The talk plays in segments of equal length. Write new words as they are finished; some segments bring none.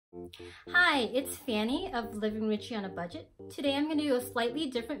Hi, it's Fanny of Living Richie on a Budget. Today I'm going to do a slightly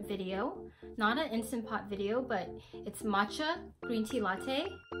different video, not an Instant Pot video, but it's Matcha Green Tea Latte.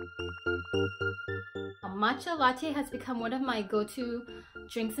 Matcha Latte has become one of my go-to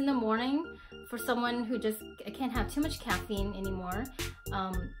drinks in the morning for someone who just can't have too much caffeine anymore.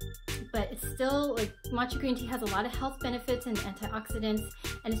 But it's still, like, matcha green tea has a lot of health benefits and antioxidants,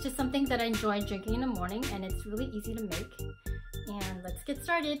 and it's just something that I enjoy drinking in the morning, and it's really easy to make. And let's get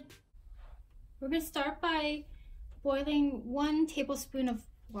started. We're going to start by boiling 1 tablespoon of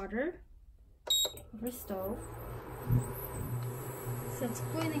water over the stove. So it's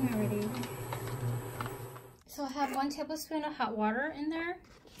boiling already. So I have 1 tablespoon of hot water in there.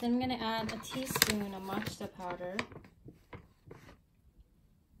 Then I'm going to add a teaspoon of matcha powder.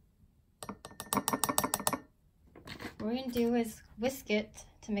 What we're going to do is whisk it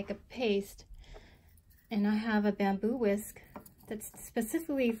to make a paste. And I have a bamboo whisk that's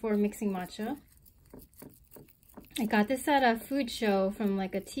specifically for mixing matcha. I got this at a food show from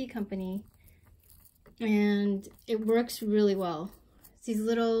like a tea company, and it works really well. It's these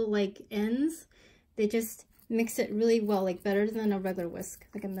little like ends, they just mix it really well, like better than a regular whisk,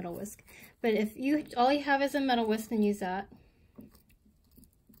 like a metal whisk. But if you all you have is a metal whisk, then use that.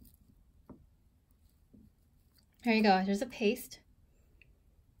 There you go, there's a paste.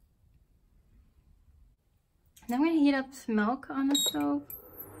 Now I'm going to heat up some milk on the stove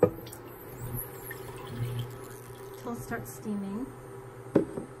until it starts steaming.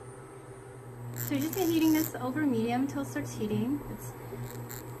 So you're just heating this over medium until it starts heating.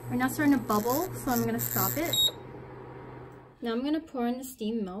 We're now starting to bubble, so I'm going to stop it. Now I'm going to pour in the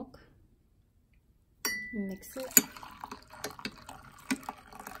steamed milk and mix it.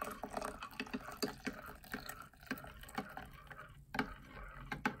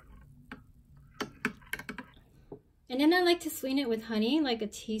 And then I like to sweeten it with honey, like a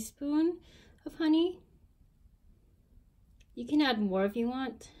teaspoon of honey. You can add more if you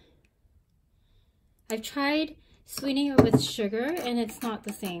want. I've tried sweetening it with sugar and it's not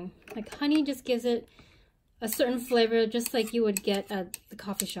the same. Like honey just gives it a certain flavor, just like you would get at the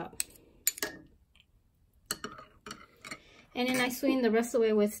coffee shop. And then I sweeten the rest of the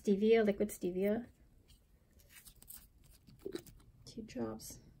way with stevia, liquid stevia. 2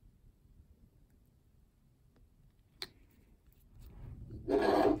 drops.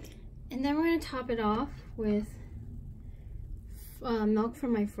 And then we're going to top it off with milk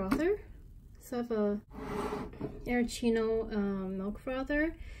from my frother. So I have a Arancino milk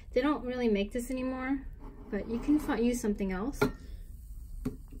frother. They don't really make this anymore, but you can use something else.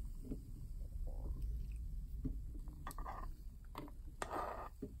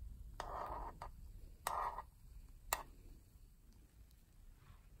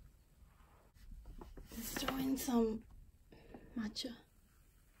 Let's throw in some matcha.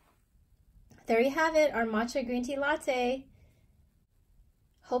 There you have it, our matcha green tea latte.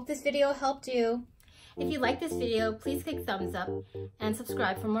 Hope this video helped you. If you like this video, please click thumbs up and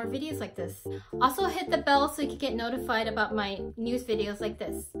subscribe for more videos like this. Also hit the bell so you can get notified about my news videos like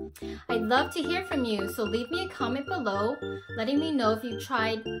this. I'd love to hear from you, so leave me a comment below letting me know if you've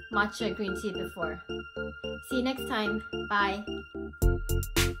tried matcha green tea before. See you next time. Bye.